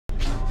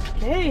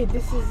Okay,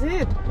 this is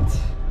it.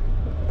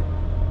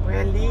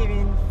 We're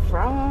leaving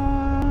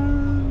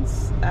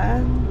France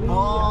and we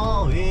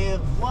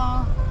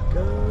are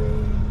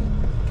going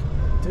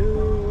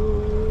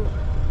to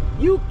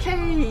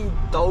UK,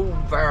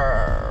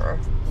 Dover.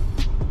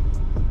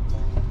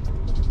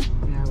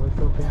 Yeah, we'll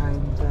go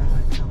behind the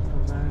camper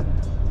van.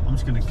 I'm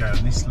just going to go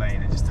in this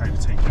lane and just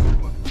overtake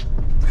everyone.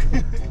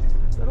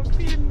 Don't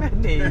be a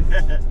menace.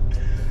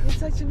 You're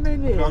such a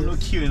menace. I'm not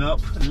queuing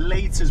up.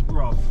 Later's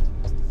bruv.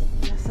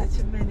 You're such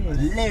a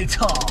menace.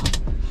 Later.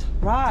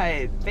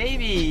 Right,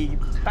 baby,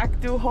 back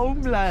to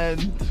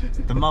homeland.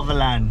 The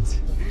motherland.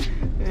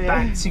 Yeah.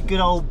 Back to good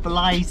old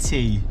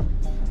Blighty.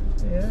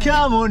 Yeah.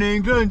 Come on,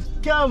 England.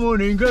 Come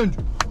on, England.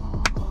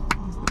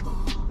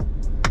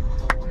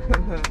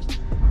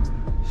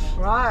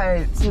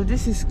 Right, so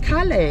this is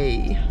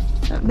Calais.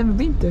 I've never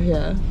been to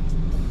here.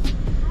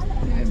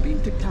 I haven't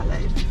been to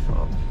Calais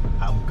before.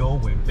 I'm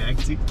going back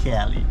to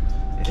Cali.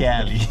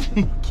 Cali.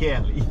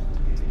 Cali.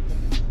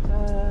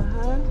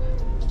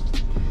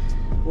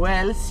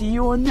 Well, see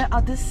you on the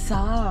other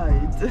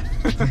side.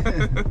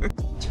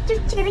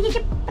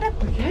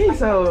 Okay,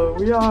 so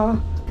we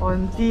are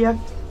on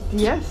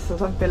DFDS or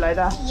something like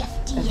that.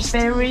 A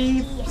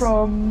ferry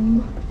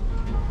from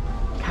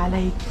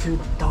Calais to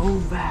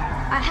Dover.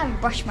 I haven't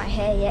brushed my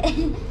hair yet.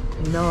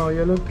 No,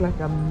 you look like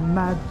a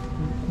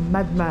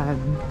madman.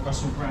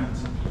 Russell Brand.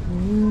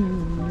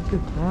 Look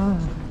at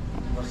that.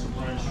 Russell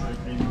Brand straight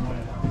in the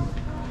White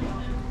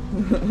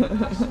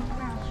House.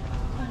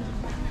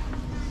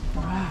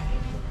 Right.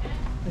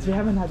 As we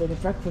haven't had any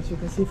breakfast, you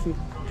can see if we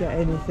get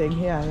anything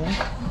here, yeah?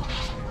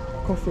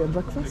 Coffee and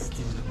breakfast.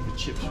 The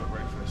chips for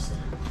breakfast.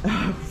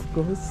 Of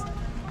course.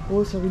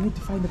 Also, we need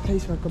to find a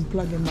place where I can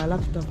plug in my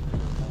laptop.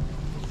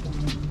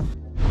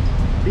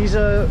 These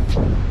are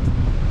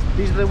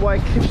the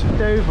white cliffs of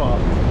Dover.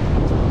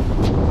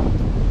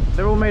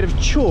 They're all made of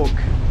chalk.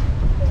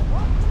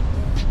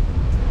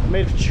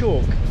 Made of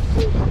chalk.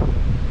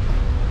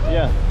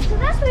 Yeah. So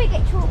that's where you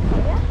get chalk from,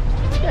 yeah?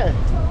 Yeah.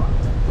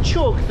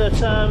 Chalk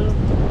that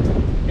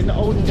in the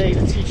olden days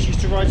the teacher used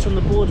to write on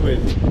the board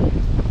with.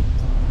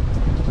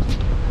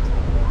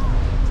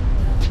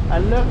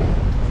 And look,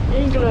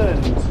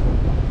 England!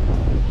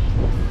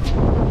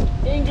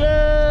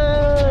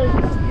 England!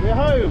 We're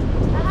home!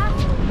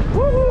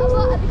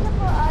 Woohoo!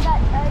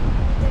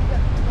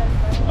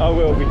 I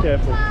will, be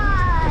careful.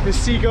 If there's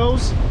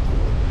seagulls,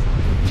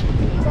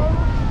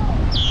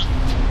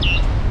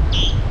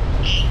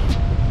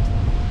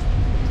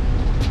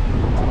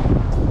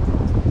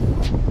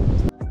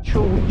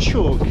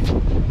 chalk.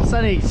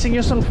 Sunny, sing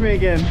your song for me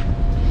again.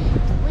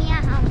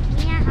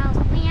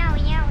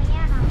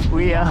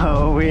 We are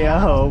home, we are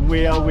home,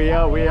 we are home. We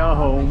are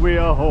home, we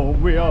are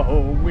home, we are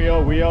home, we are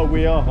home, we are home,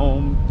 we are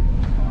home.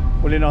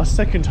 Well, in our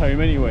second home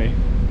anyway.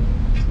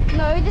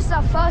 No, this is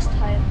our first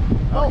home.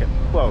 Okay.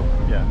 Well,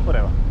 yeah,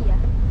 whatever. Yeah.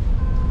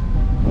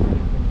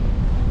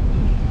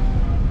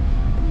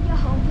 We are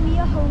home, we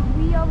are home,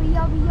 we are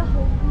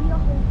home, we are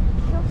home.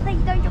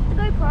 Please don't drop the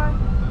GoPro.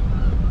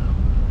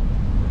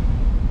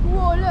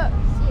 Whoa, look,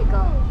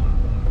 seagulls.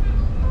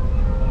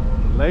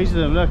 Loads of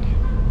them, look.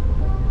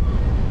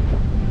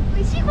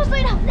 Wait, seagulls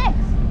don't have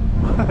legs.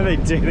 They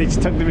do, they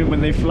just tuck them in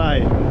when they fly.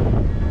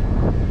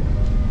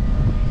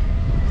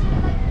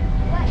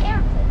 Like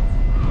airplanes.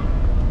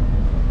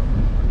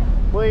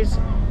 Boys,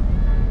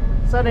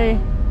 Sunny,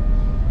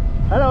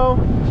 hello.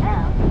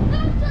 Hello.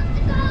 Don't touch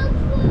the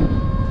GoPro.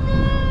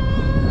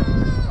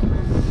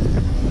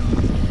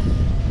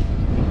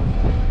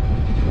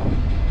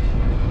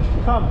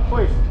 Come,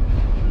 boys.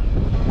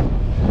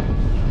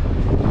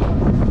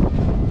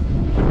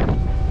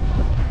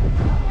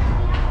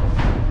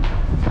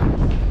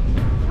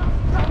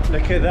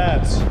 Look at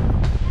that.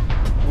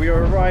 We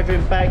are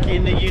arriving back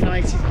in the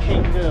United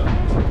Kingdom.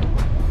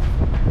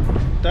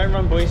 Don't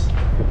run, boys.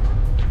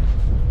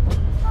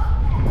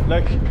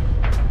 Look.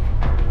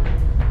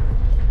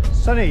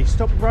 Sonny,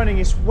 stop running,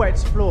 it's wet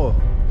floor.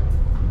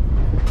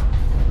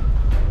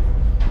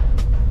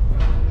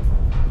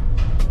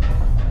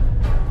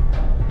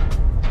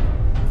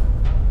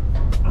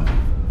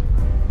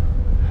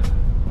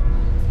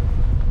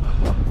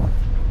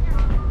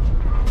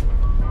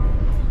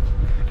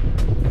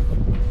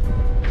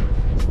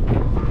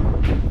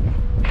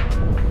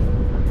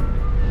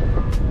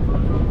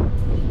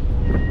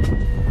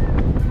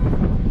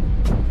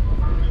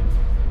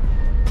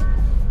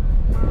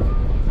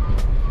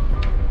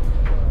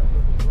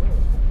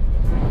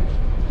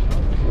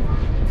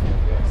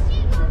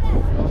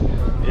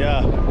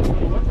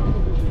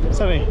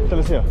 Sonny, tell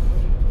us here.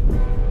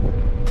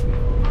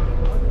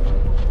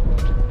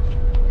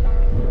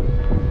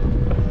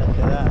 Look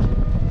at that.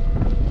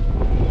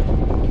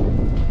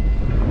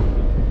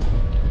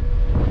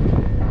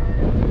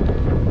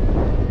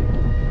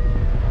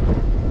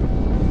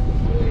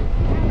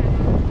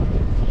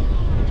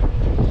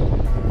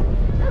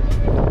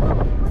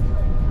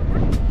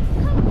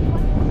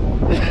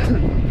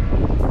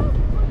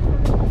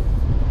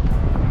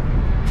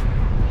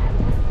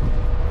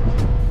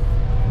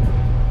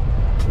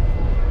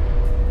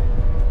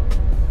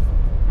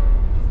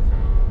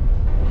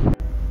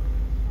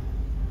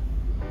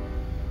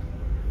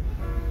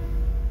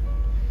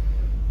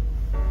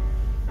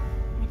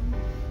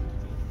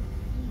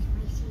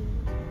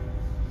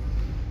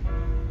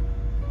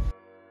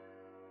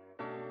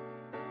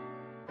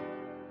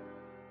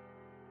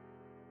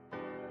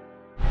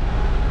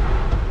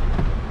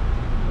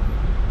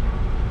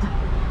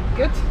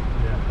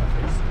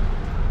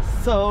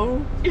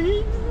 So,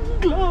 England!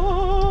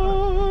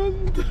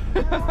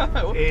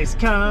 It's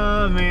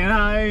coming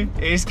home,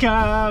 it's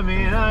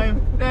coming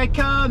home, they're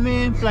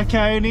coming,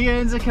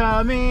 Blackonians are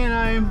coming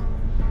home.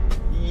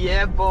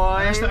 Yeah,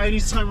 boy. That's the only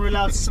time we're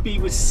allowed to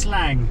speak with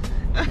slang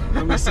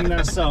when we sing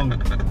that song.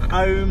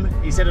 Home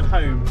instead of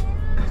home.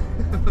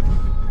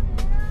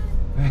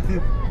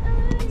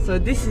 So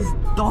this is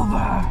Dover.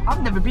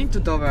 I've never been to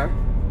Dover.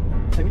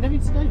 Have you never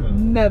been to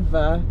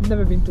Dover?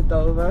 Never been to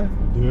Dover.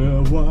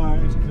 The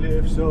white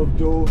cliffs of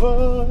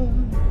Dover.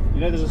 You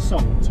know there's a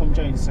song, Tom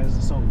Jones says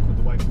a song called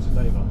The White Cliffs of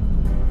Dover.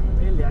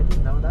 Really? I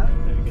didn't know that.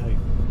 There we go.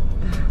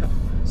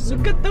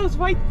 Look at those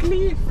white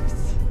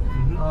cliffs.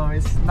 Oh,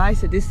 it's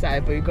nice at this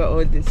side, but you got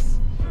all this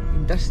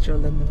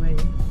industrial in the way.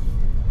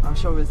 I'm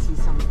sure we'll see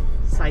some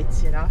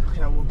sights, you know. Look at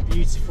that, what a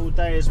beautiful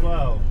day as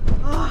well.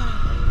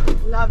 Ah,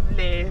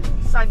 lovely,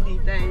 sunny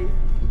day.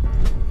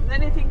 Is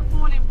anything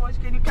falling, boys?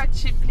 Can you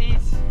catch it,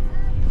 please?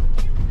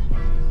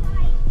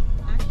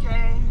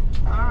 Okay,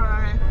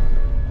 alright.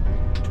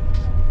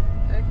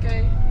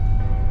 Okay.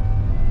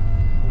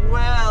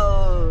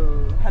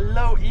 Well,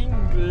 hello,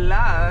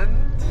 England.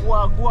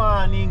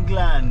 Wagwan,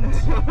 England.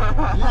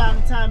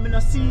 Long time I no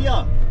see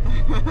ya.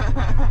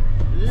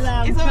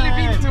 Long It's time. only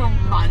been 2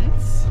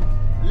 months.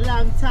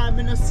 Long time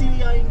I no see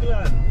ya,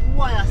 England.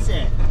 Why I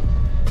say?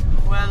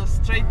 Well,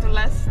 straight to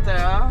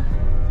Leicester.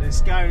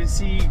 Let's go and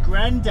see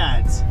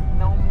Grandad.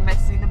 No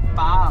messing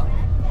about.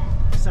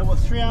 So what,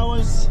 3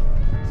 hours?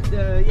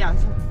 Yeah,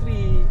 so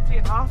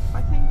 3.5,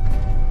 I think.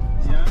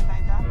 Yeah. Something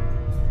like that.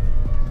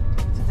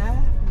 To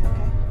there,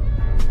 okay.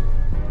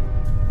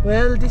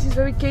 Well, this is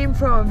where we came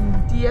from,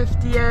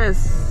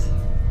 DFDS.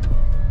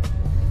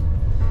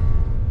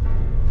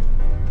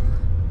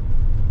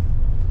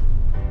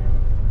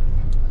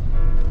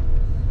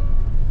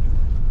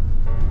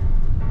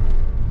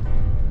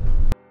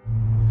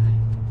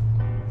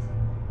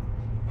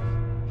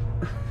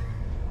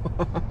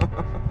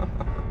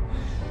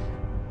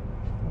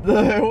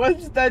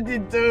 What's Daddy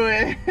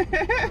doing? Daddy,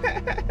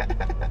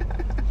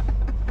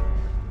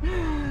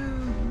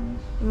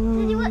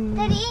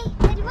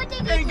 what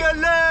did you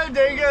England,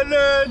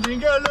 England,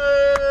 England.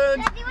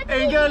 Daddy, what did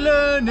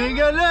England,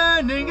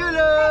 England,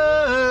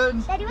 England.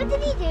 Daddy, what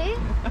did he do?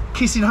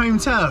 Kissing home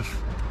turf.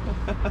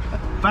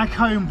 Back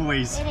home,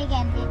 boys. Do it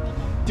again,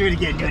 Do it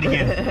again, do it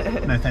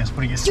again. No thanks,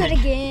 putting it do it straight.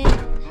 again.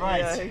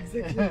 Right. Yeah,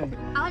 exactly.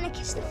 I want to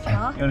kiss the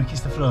floor. You want to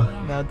kiss the floor?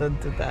 No, don't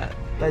do that.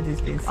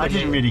 Daddy's being silly. I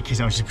didn't really kiss,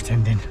 I was just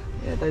pretending.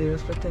 Yeah, Daddy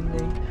was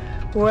pretending.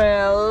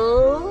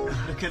 Well...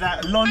 Look at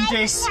that,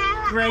 Londis,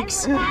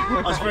 Greg's.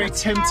 I was very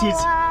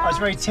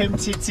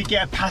tempted to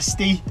get a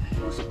pasty.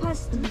 What's a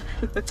pasty?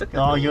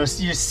 Oh, you're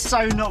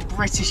so not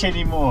British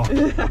anymore.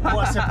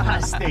 What's a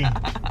pasty?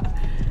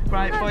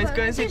 Right, No, boys, but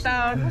go and sit just-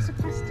 down. What's a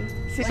pasty?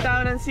 Sit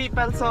down and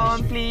seatbelts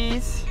on,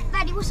 please.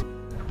 Daddy, what's a...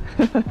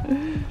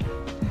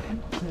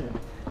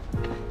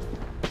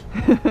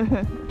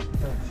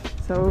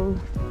 So,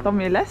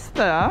 Tommy,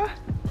 Leicester, huh?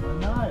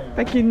 No.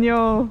 Back in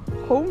your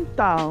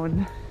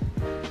hometown.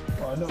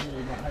 Well, not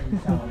really my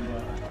hometown,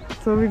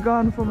 but... So we've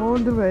gone from all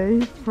the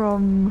way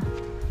from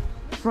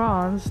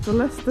France to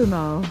Leicester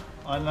now.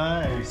 I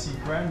know, see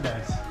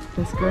Grandad.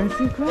 Let's go and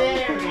see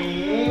Grandad. There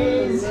he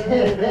is!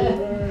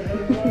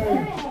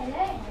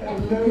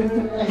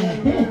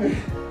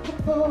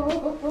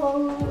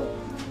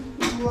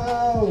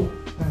 Wow!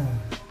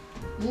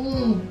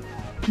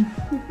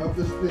 Up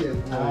the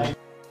stairs. Hi.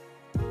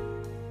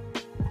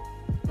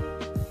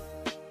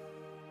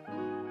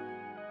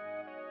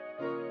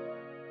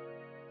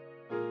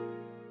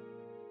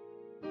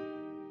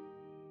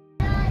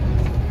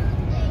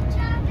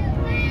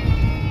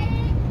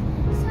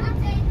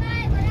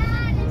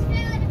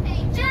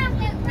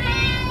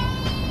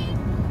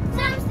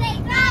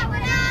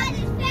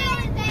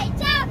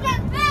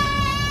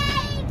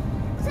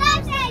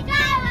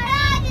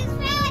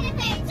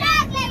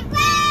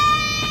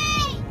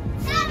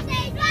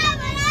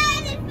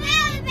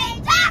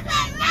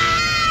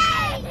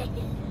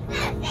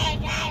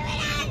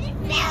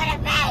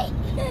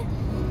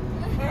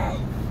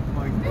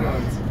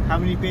 How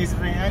many beers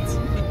have they had?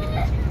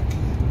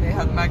 They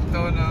had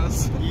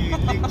McDonald's. You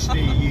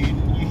literally,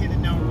 you hit the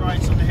nail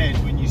right on the head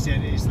when you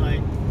said it's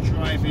like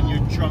driving your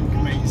drunk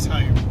mates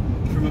home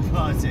from a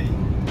party.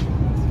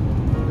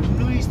 The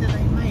noise that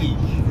they make.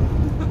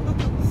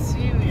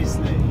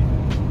 Seriously.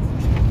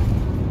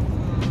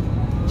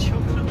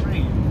 Chocolate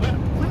rain.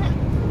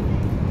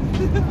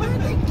 Where do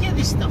they get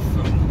this stuff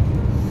from?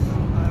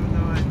 I have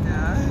no idea.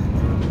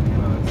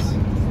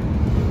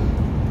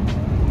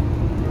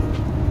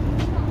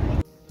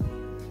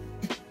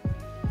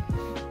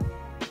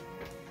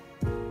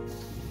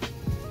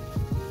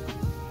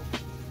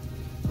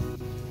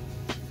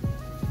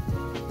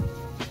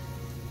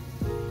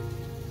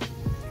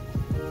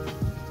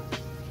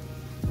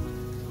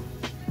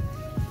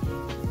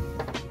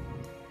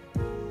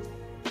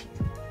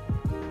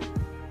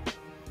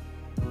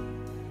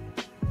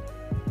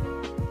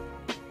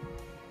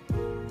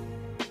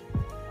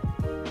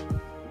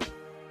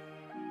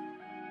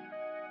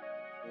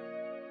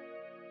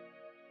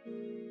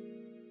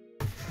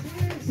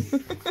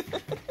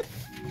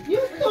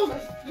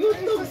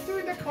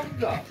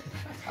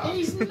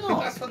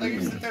 That's what they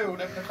used to do, all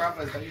them the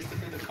brothers. They used to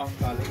do the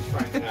conga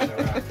training around.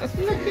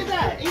 Look at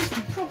that, he's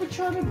probably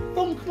trying to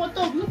bonk my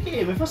dog. Look at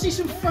him. If I see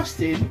some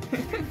thrusting,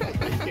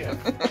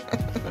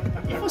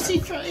 if I see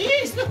he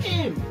is, look at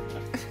him.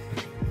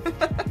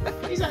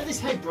 He's like this.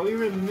 Hey bro, you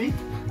remember me?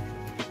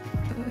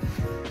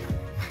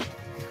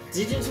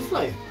 Did you do some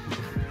float?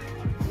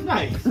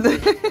 No.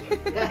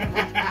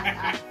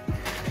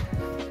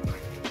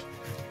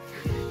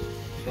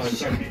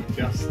 Like only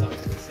just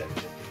started to set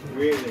it.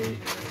 Really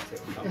took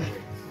a couple of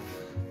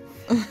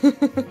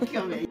weeks.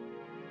 Come here.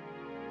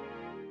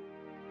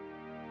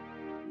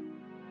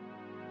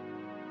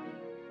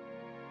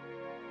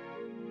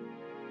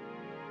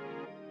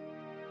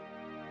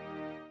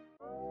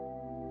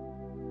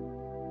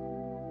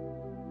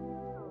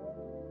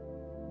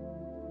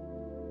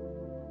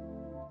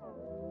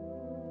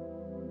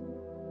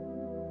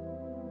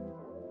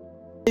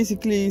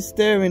 Basically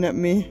staring at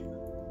me.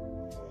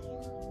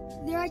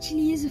 There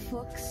actually is a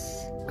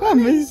fox.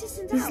 Come, no, he's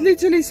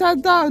literally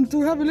sat down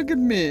to have a look at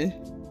me.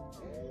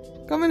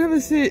 Come and have a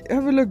seat,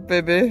 have a look,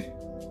 baby.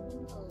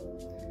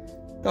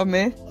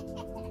 Tommy.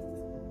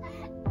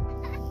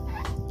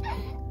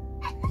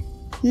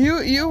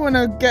 You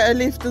wanna get a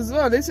lift as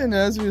well, isn't it,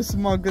 as we're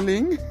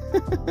smuggling?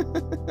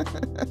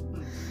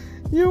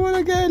 You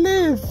wanna get a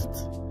lift?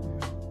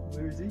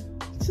 Where is he?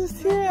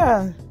 Just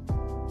here.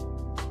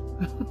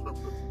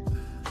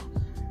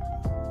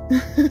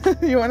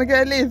 You wanna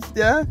get a lift,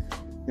 yeah?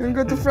 You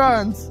wanna go to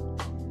France?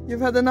 You've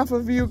had enough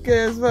of UK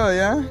as well,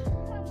 yeah?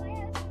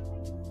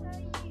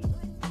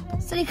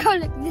 So you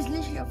can't look, there's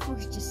literally a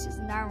fox just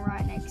sitting down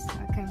right next to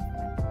our campfire.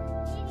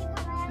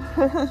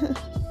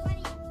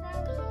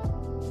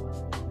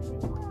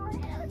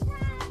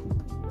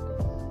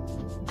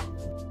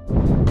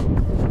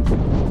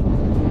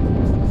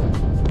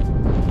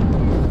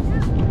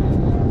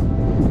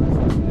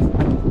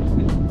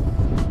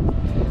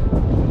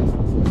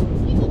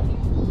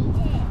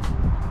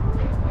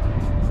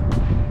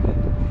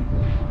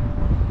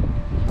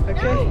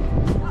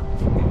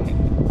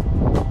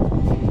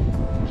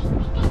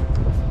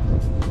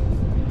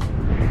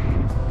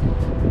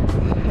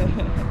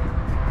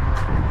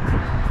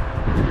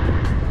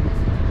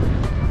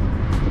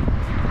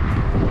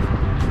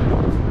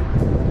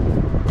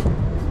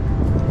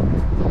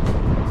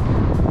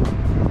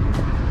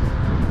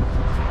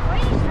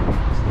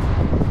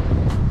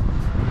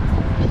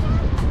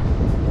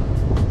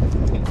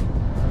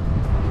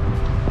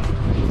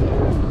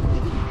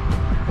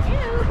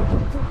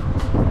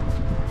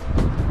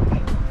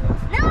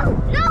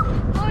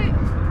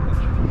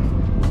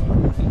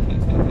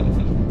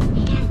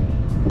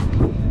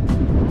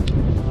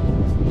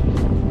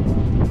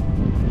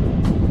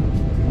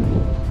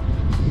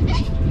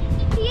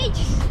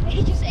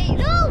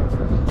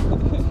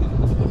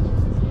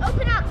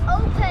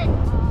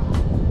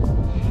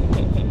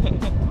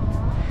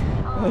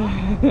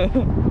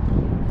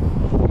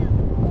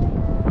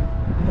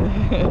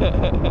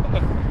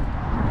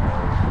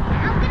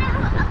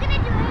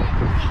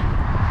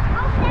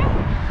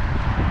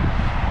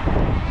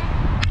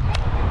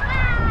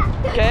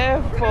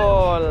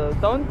 Careful,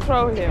 don't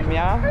throw him,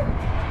 yeah?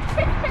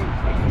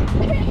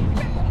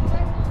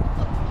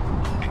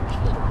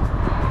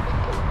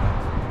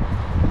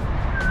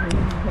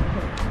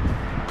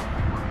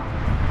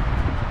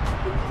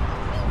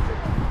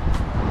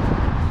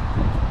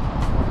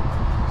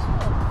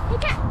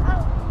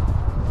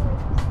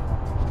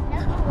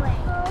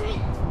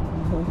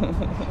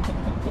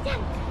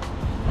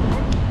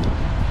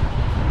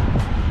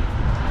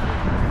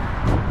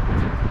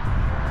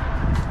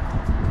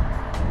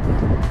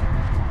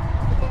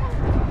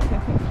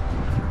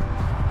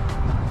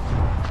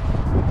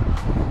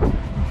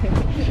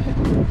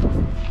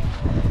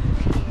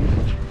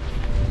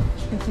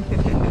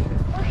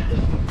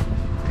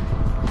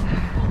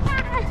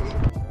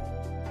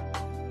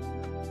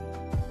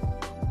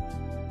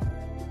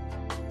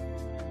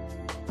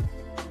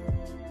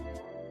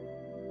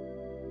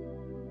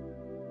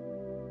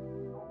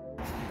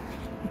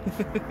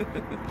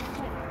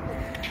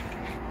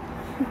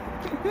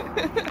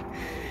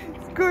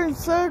 It's going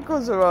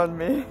circles around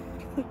me.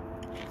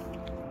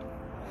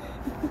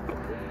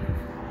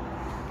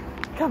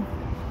 Come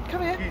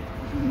here.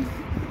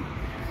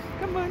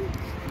 Come on.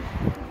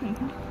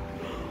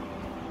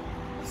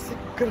 It's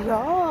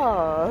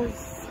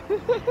grass.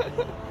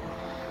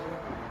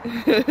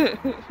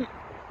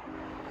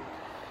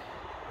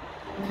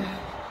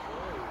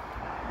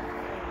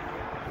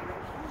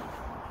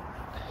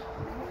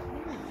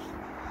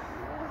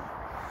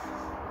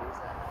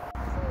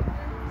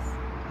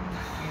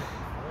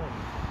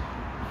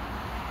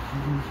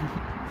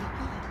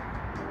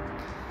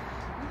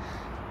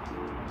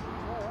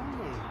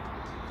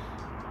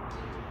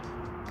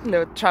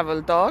 Little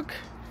travel dog.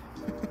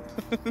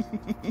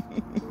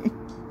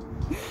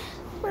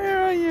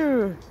 Where are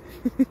you?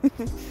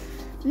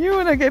 You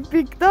wanna get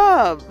picked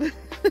up? You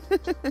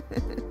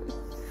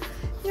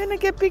wanna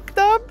get picked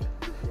up?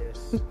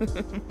 Yes.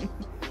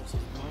 This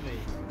is mommy.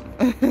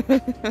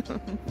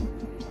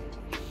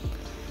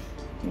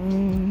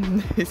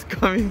 He's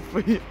coming for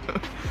you.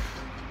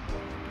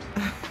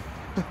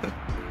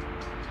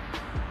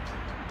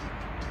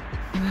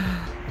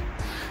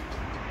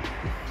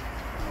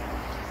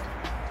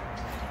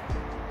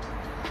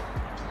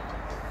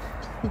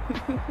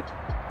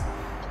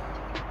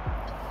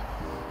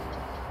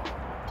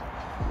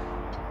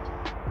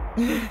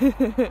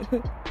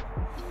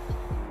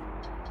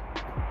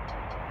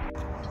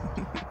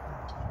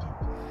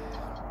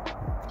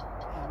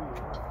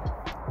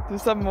 Do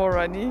some more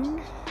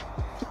running.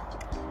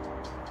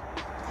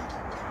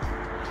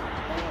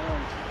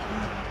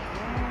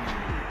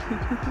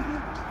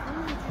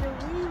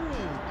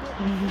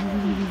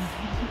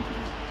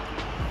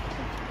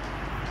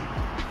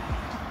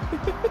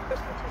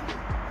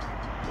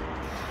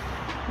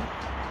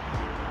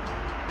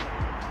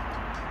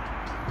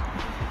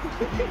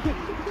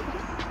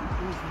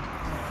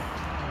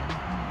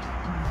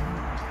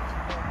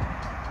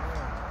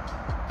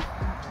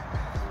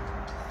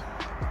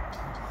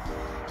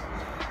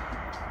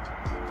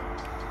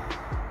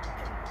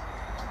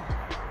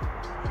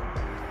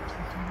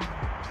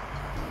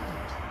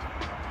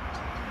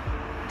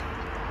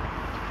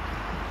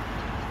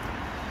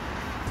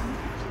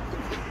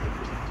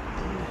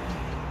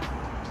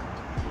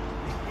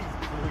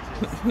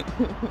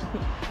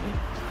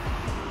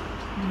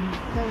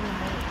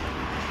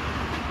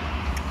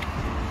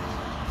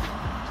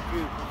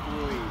 Good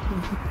boy.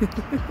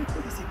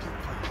 He's a good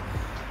boy.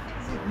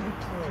 He's a good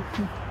boy.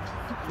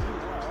 You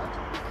are.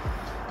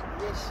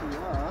 Yes, you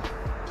are.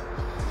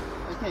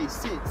 Okay,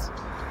 sit.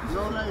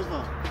 Roll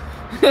over.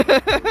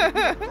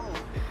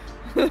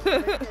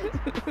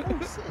 Oh,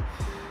 sit.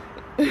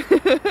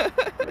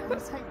 I'll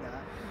take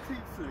that.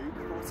 Complete fluke.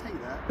 I'll take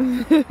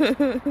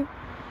that.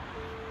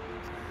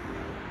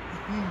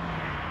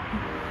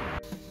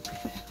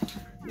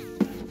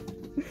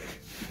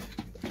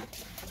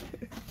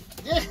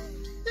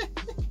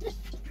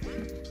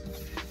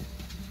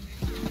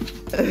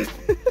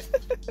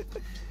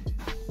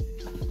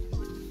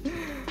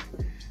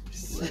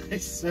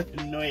 So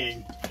annoying.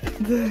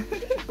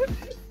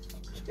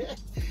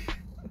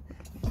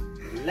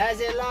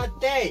 Laissez-la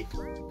tête.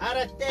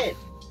 Arrêtez.